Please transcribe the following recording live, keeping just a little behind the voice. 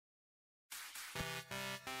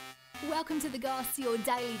Welcome to The Goss, your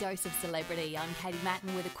daily dose of celebrity. I'm Katie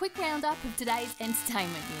Matten with a quick roundup of today's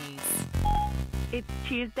entertainment news. It's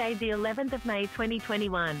Tuesday, the 11th of May,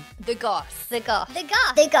 2021. The Goss. The Goss. The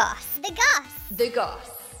Goss. The Goss. The Goss. The Goss.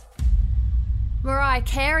 Mariah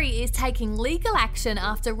Carey is taking legal action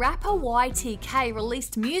after rapper YTK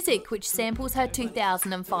released music which samples her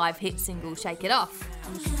 2005 hit single Shake It Off.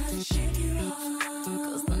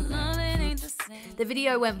 The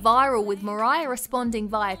video went viral with Mariah responding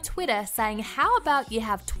via Twitter saying, "How about you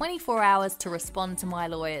have 24 hours to respond to my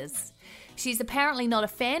lawyers?" She's apparently not a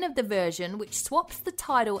fan of the version, which swaps the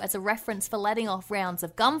title as a reference for letting off rounds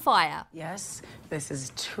of gunfire. Yes, this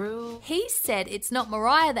is true. He said it's not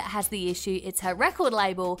Mariah that has the issue, it's her record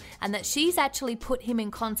label, and that she's actually put him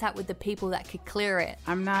in contact with the people that could clear it.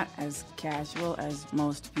 I'm not as casual as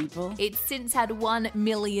most people. It's since had 1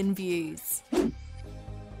 million views.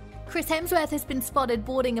 Chris Hemsworth has been spotted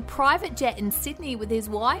boarding a private jet in Sydney with his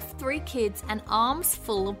wife, 3 kids, and arms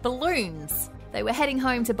full of balloons. They were heading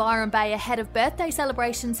home to Byron Bay ahead of birthday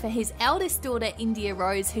celebrations for his eldest daughter, India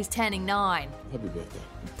Rose, who's turning 9. Happy birthday.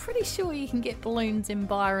 I'm pretty sure you can get balloons in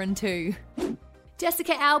Byron too.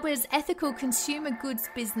 Jessica Alba's ethical consumer goods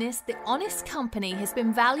business, The Honest Company, has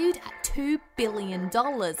been valued at $2 billion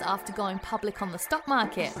after going public on the stock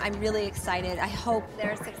market. I'm really excited. I hope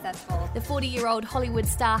they're successful. The 40-year-old Hollywood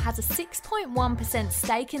star has a 6.1%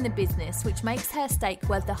 stake in the business, which makes her stake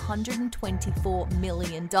worth $124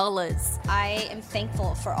 million. I am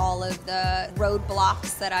thankful for all of the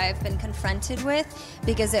roadblocks that I've been confronted with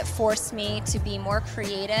because it forced me to be more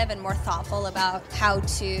creative and more thoughtful about how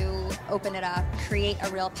to open it up, create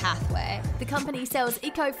a real pathway. The company sells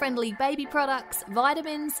eco-friendly baby products,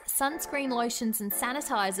 vitamins, sunscreen lotions and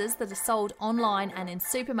sanitizers that are sold online and in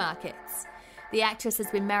supermarkets. The actress has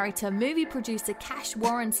been married to movie producer Cash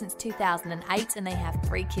Warren since 2008 and they have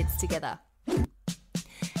 3 kids together.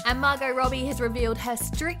 And Margot Robbie has revealed her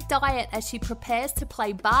strict diet as she prepares to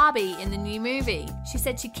play Barbie in the new movie. She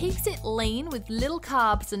said she keeps it lean with little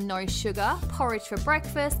carbs and no sugar, porridge for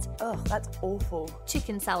breakfast, Ugh, that's awful.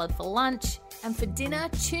 chicken salad for lunch, and for dinner,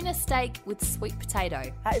 tuna steak with sweet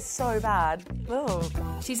potato. That is so bad.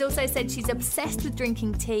 Ugh. She's also said she's obsessed with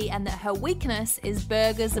drinking tea and that her weakness is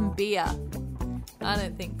burgers and beer. I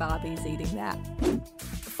don't think Barbie's eating that.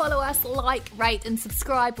 Follow us, like, rate and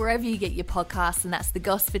subscribe wherever you get your podcasts, and that's The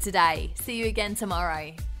Goss for today. See you again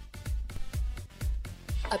tomorrow.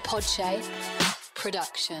 A Podshape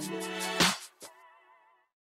production.